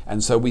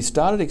 And so we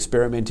started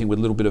experimenting with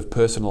a little bit of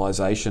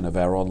personalisation of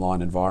our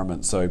online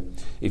environment. So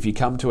if you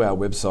come to our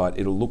website,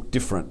 it'll look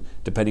different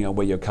depending on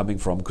where you're coming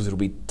from, because it'll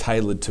be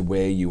tailored to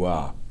where you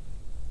are.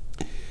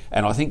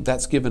 And I think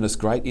that's given us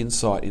great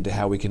insight into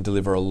how we can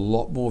deliver a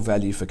lot more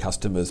value for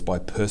customers by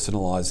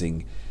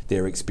personalising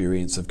their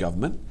experience of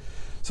government.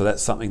 So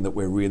that's something that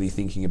we're really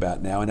thinking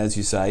about now. And as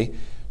you say,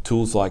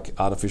 tools like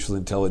artificial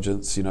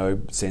intelligence,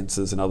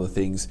 sensors and other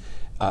things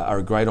are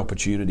a great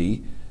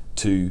opportunity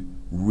to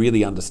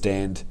really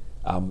understand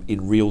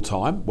in real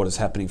time what is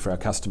happening for our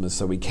customers,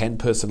 so we can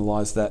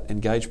personalise that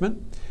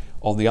engagement.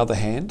 On the other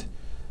hand,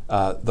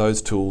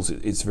 those tools,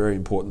 it's very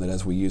important that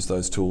as we use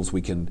those tools,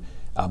 we can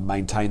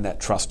maintain that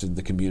trust in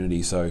the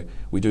community. So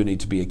we do need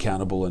to be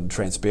accountable and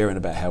transparent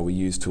about how we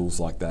use tools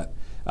like that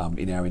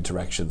in our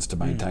interactions to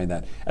maintain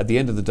that. At the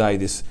end of the day,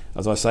 this,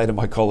 as I say to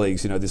my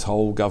colleagues, this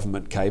whole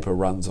government caper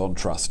runs on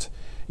trust.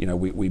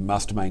 We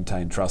must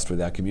maintain trust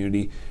with our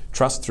community,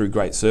 trust through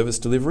great service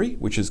delivery,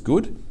 which is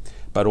good,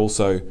 but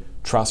also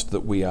trust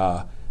that we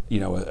are,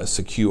 a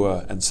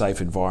secure and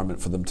safe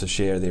environment for them to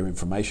share their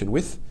information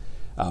with,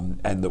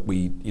 and that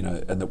we,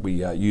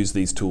 use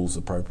these tools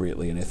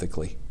appropriately and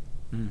ethically.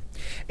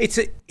 It's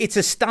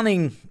a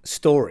stunning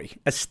story,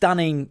 a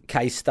stunning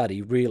case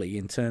study, really,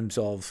 in terms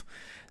of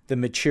the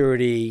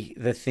maturity,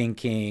 the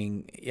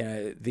thinking,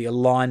 the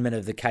alignment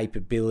of the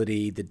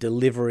capability, the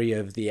delivery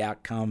of the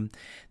outcome,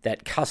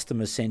 that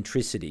customer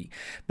centricity.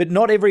 But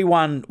not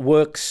everyone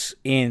works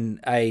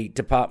in a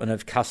department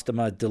of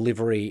customer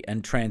delivery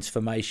and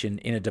transformation,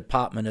 in a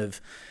department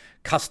of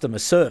customer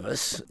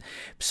service.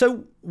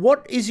 So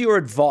what is your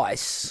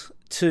advice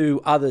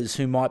to others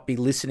who might be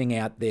listening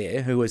out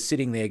there, who are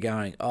sitting there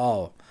going,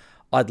 oh,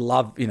 I'd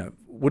love,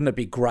 wouldn't it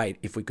be great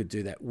if we could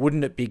do that?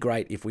 Wouldn't it be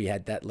great if we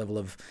had that level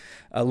of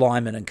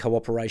alignment and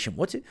cooperation?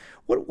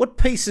 What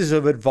pieces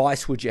of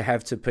advice would you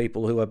have to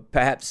people who are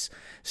perhaps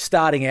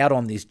starting out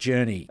on this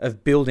journey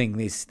of building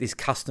this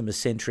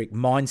customer-centric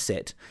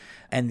mindset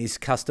and this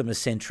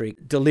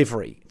customer-centric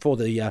delivery for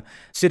the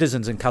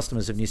citizens and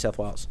customers of New South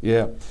Wales?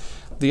 Yeah.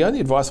 The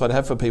only advice I'd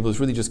have for people is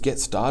really just get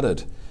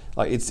started.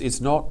 Like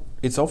it's not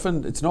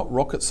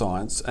rocket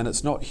science, and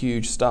it's not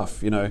huge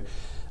stuff,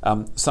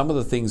 Some of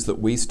the things that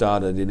we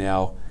started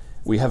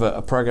we have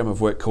a program of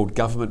work called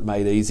Government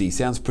Made Easy.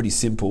 Sounds pretty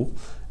simple.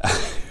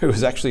 It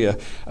was actually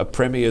a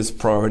Premier's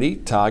priority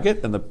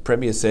target, and the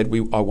Premier said,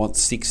 I want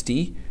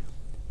 60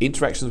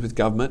 interactions with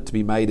government to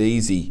be made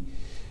easy.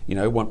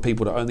 Want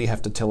people to only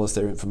have to tell us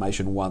their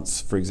information once,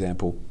 for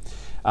example.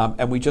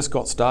 And we just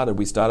got started.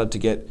 We started to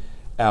get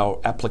our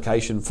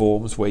application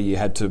forms where you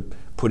had to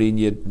put in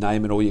your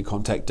name and all your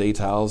contact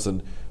details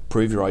and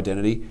prove your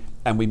identity.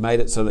 And we made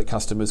it so that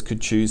customers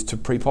could choose to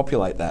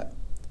pre-populate that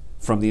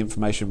from the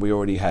information we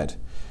already had.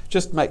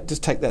 Just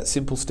take that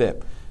simple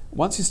step.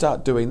 Once you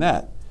start doing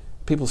that,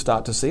 people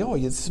start to see,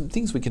 there's some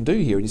things we can do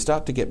here, and you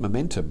start to get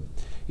momentum.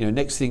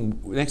 Next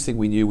thing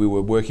we knew, we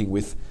were working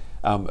with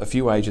a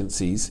few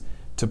agencies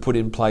to put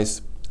in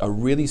place a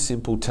really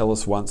simple tell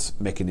us once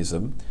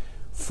mechanism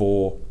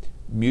for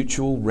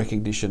mutual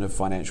recognition of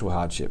financial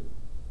hardship.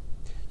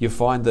 You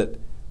find that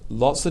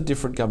lots of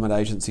different government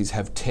agencies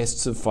have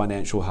tests of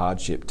financial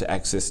hardship to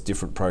access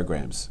different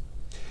programs.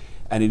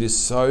 And it is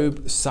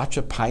such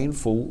a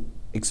painful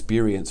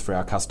experience for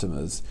our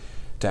customers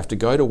to have to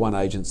go to one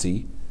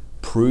agency,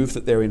 prove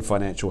that they're in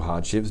financial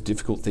hardship. It's a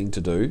difficult thing to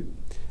do.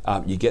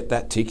 You get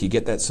that tick, you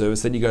get that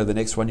service, then you go to the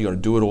next one, you've got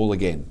to do it all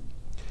again.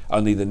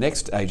 Only the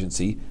next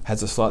agency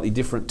has a slightly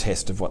different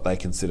test of what they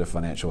consider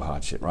financial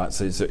hardship, right?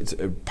 So it's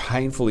a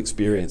painful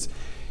experience.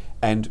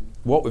 And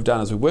what we've done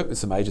is we've worked with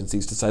some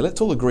agencies to say,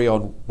 let's all agree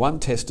on one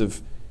test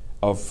of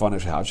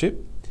financial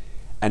hardship.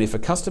 And if a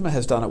customer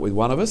has done it with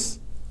one of us,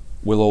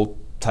 we'll all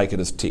take it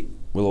as tick.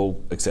 We'll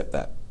all accept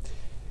that.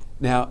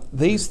 Now,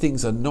 these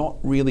things are not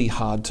really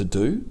hard to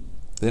do.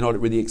 They're not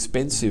really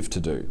expensive to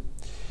do.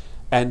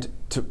 And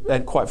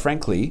quite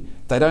frankly,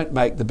 they don't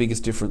make the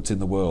biggest difference in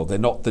the world. They're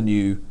not the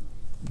new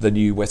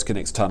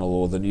WestConnex tunnel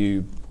or the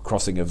new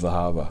crossing of the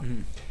harbour.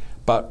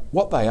 But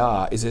what they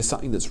are is there's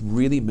something that's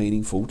really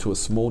meaningful to a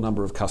small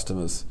number of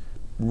customers,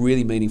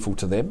 really meaningful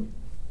to them.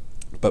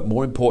 But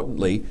more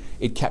importantly,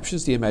 it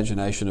captures the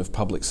imagination of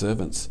public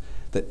servants,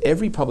 that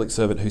every public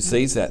servant who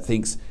sees that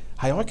thinks,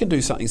 hey, I can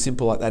do something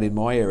simple like that in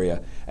my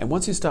area. And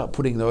once you start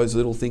putting those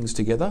little things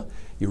together,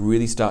 you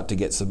really start to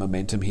get some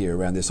momentum here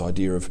around this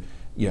idea of,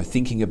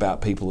 thinking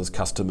about people as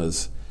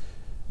customers,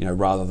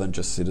 rather than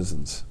just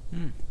citizens.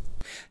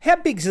 How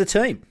big's the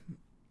team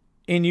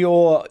in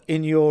your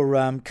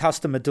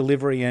customer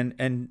delivery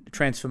and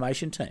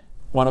transformation team?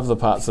 One of the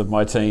parts of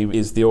my team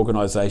is the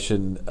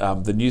organisation,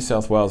 the New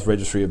South Wales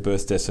Registry of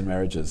Births, Deaths and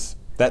Marriages.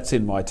 That's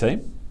in my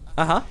team.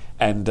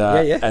 And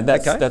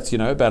that's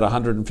about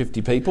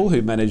 150 people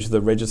who manage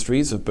the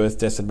registries of birth,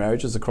 deaths and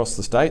marriages across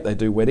the state. They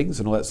do weddings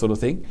and all that sort of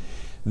thing.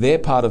 They're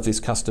part of this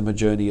customer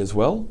journey as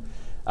well.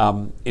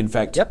 In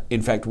fact,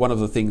 one of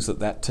the things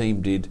that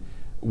team did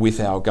with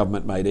our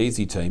Government Made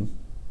Easy team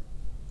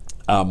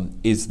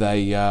is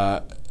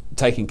they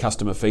taking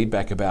customer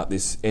feedback about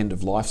this end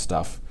of life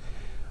stuff.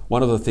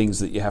 One of the things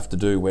that you have to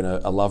do when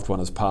a loved one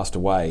has passed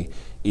away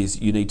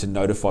is you need to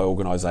notify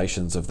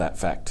organisations of that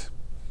fact.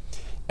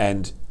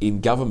 And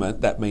in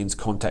government, that means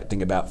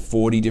contacting about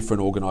 40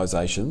 different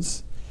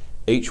organisations.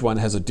 Each one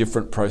has a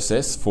different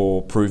process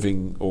for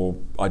proving or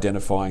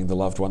identifying the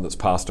loved one that's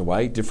passed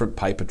away, different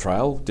paper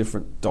trail,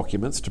 different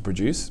documents to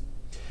produce.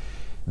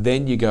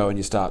 Then you go and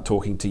you start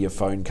talking to your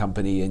phone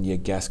company and your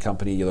gas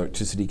company, your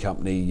electricity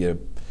company, your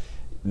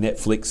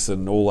Netflix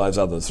and all those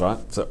others, right?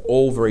 So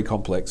all very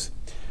complex.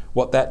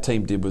 What that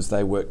team did was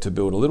they worked to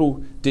build a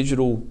little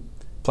digital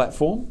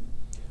platform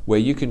where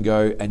you can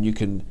go and you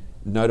can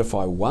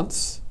notify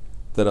once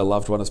that a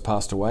loved one has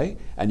passed away,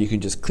 and you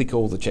can just click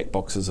all the check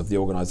boxes of the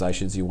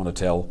organisations you want to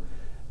tell,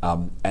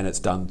 and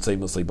it's done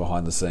seamlessly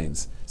behind the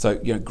scenes. So,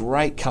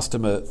 great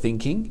customer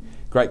thinking,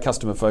 great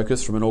customer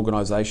focus from an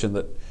organisation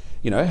that,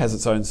 has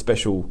its own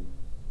special,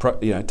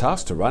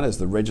 task to run as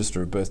the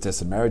Register of Births,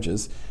 Deaths and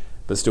Marriages,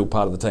 but still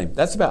part of the team.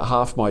 That's about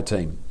half my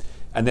team.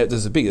 And there's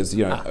as big as,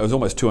 it was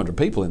almost 200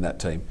 people in that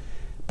team.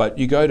 But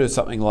you go to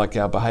something like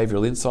our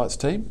Behavioural Insights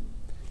team,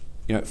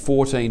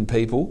 14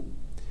 people,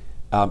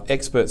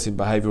 experts in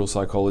behavioural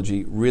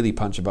psychology, really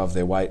punch above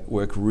their weight,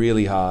 work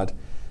really hard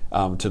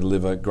to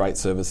deliver great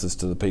services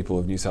to the people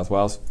of New South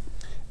Wales,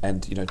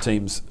 and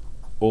teams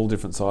all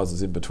different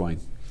sizes in between.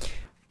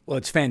 Well,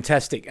 it's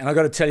fantastic. And I've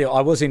got to tell you,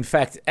 I was in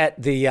fact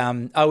at the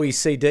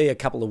OECD a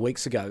couple of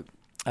weeks ago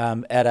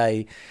at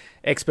a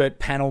expert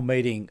panel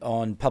meeting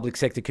on public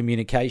sector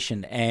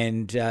communication,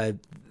 and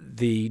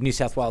the New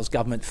South Wales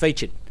government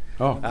featured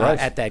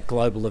at that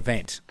global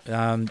event.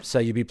 So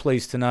you'll be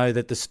pleased to know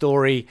that the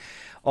story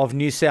of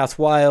New South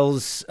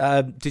Wales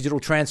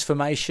digital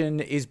transformation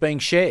is being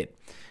shared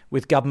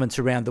with governments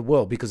around the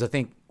world, because I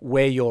think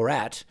where you're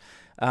at,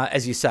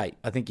 as you say,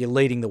 I think you're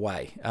leading the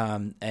way,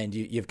 and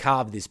you've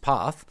carved this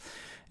path,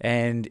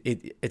 and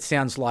it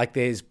sounds like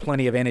there's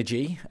plenty of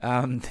energy.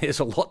 There's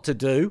a lot to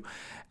do.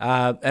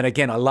 And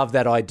again, I love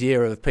that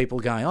idea of people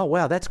going, oh,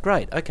 wow, that's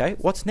great. Okay,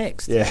 what's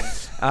next? Yeah.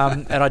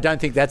 And I don't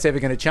think that's ever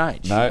going to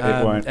change. No,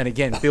 it won't. And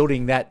again,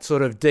 building that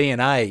sort of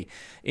DNA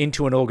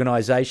into an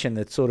organisation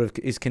that sort of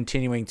is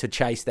continuing to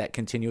chase that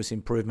continuous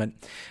improvement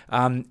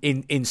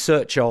in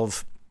search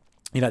of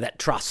that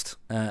trust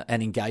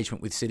and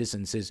engagement with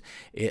citizens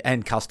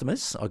and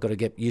customers. I've got to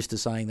get used to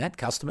saying that,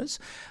 customers,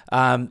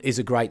 is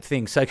a great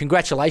thing. So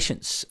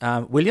congratulations,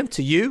 William,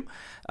 to you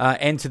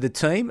and to the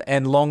team,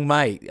 and long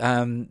may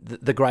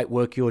the great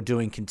work you're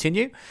doing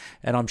continue.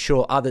 And I'm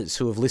sure others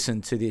who have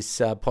listened to this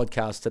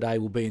podcast today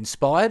will be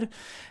inspired.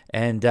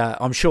 And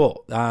I'm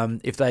sure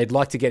if they'd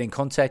like to get in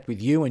contact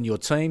with you and your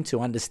team to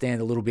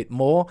understand a little bit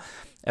more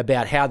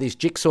about how this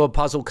jigsaw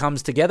puzzle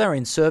comes together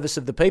in service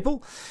of the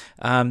people,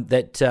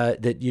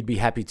 that you'd be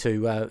happy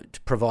to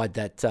provide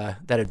that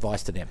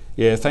advice to them.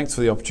 Yeah, thanks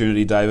for the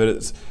opportunity,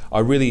 David. I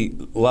really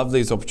love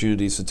these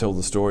opportunities to tell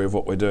the story of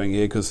what we're doing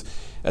here, because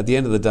at the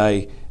end of the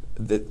day,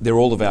 they're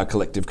all of our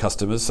collective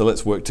customers, so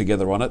let's work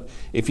together on it.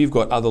 If you've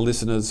got other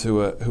listeners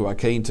who are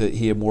keen to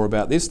hear more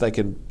about this, they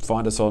can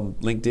find us on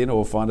LinkedIn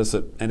or find us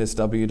at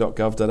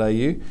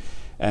nsw.gov.au,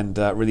 and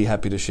really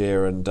happy to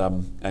share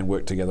and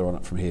work together on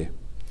it from here.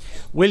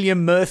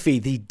 William Murphy,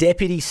 the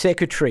Deputy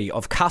Secretary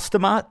of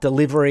Customer,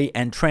 Delivery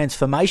and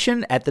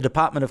Transformation at the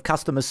Department of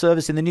Customer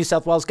Service in the New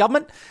South Wales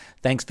Government.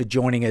 Thanks for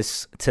joining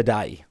us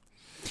today.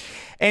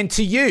 And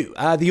to you,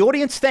 the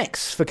audience,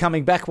 thanks for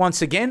coming back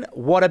once again.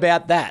 What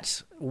about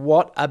that?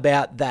 What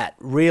about that?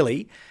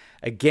 Really,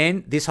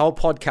 again, this whole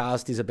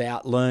podcast is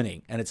about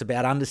learning, and it's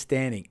about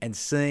understanding and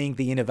seeing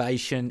the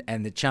innovation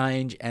and the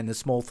change and the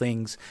small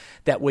things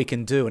that we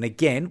can do. And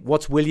again,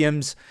 what's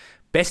William's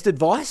best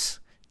advice?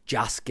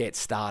 Just get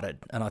started.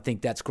 And I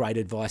think that's great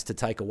advice to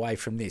take away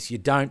from this. You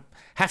don't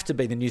have to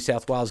be the New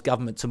South Wales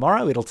government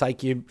tomorrow. It'll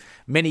take you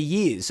many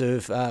years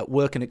of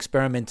work and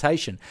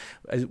experimentation.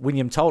 As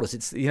William told us,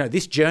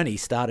 this journey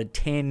started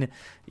 10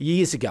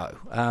 years ago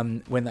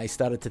when they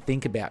started to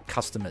think about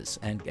customers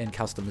and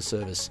customer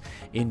service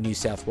in New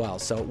South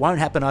Wales. So it won't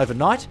happen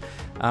overnight,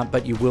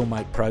 but you will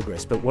make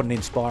progress. But what an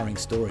inspiring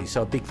story.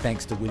 So a big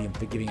thanks to William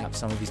for giving up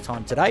some of his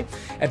time today.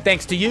 And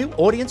thanks to you,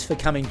 audience, for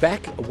coming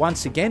back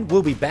once again.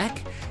 We'll be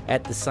back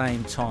at the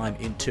same time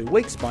in 2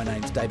 weeks. My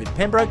name's David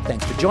Pembroke.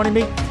 Thanks for joining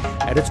me,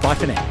 and it's bye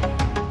for now.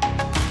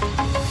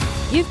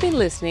 You've been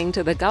listening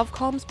to the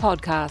GovComms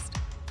podcast.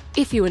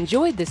 If you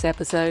enjoyed this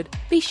episode,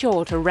 be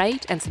sure to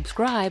rate and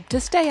subscribe to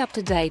stay up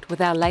to date with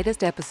our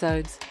latest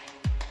episodes.